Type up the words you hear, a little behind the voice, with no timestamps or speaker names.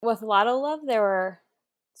With Lotto Love, there were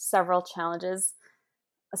several challenges.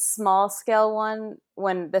 A small scale one,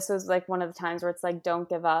 when this was like one of the times where it's like, don't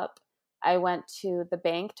give up. I went to the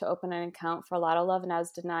bank to open an account for Lotto Love and I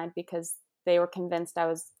was denied because they were convinced I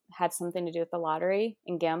was had something to do with the lottery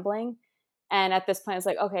and gambling. And at this point, I was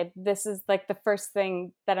like, okay, this is like the first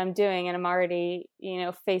thing that I'm doing, and I'm already,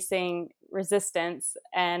 facing resistance.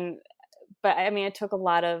 But I mean, it took a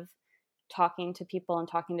lot of talking to people and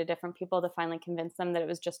talking to different people to finally convince them that it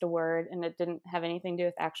was just a word and it didn't have anything to do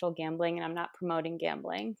with actual gambling, and I'm not promoting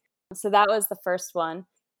gambling. So that was the first one.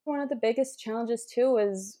 One of the biggest challenges too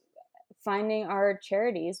was finding our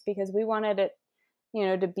charities, because we wanted it,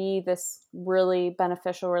 to be this really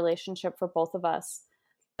beneficial relationship for both of us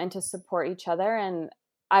and to support each other. And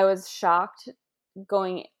I was shocked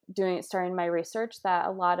starting my research that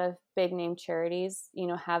a lot of big name charities,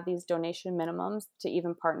 have these donation minimums to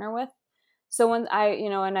even partner with. So when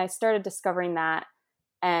I started discovering that,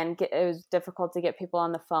 it was difficult to get people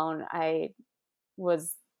on the phone, I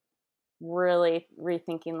was really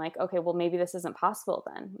rethinking, like, okay, well, maybe this isn't possible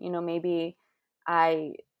then. Maybe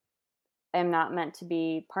I am not meant to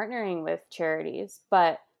be partnering with charities.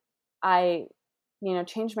 But I,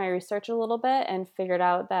 changed my research a little bit and figured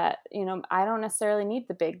out that, I don't necessarily need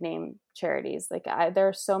the big name charities. Like, there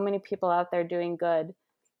are so many people out there doing good.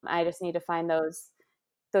 I just need to find those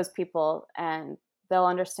people, and they'll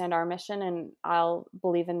understand our mission and I'll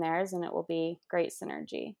believe in theirs, and it will be great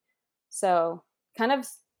synergy. So kind of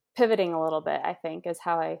pivoting a little bit, I think, is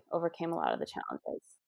how I overcame a lot of the challenges.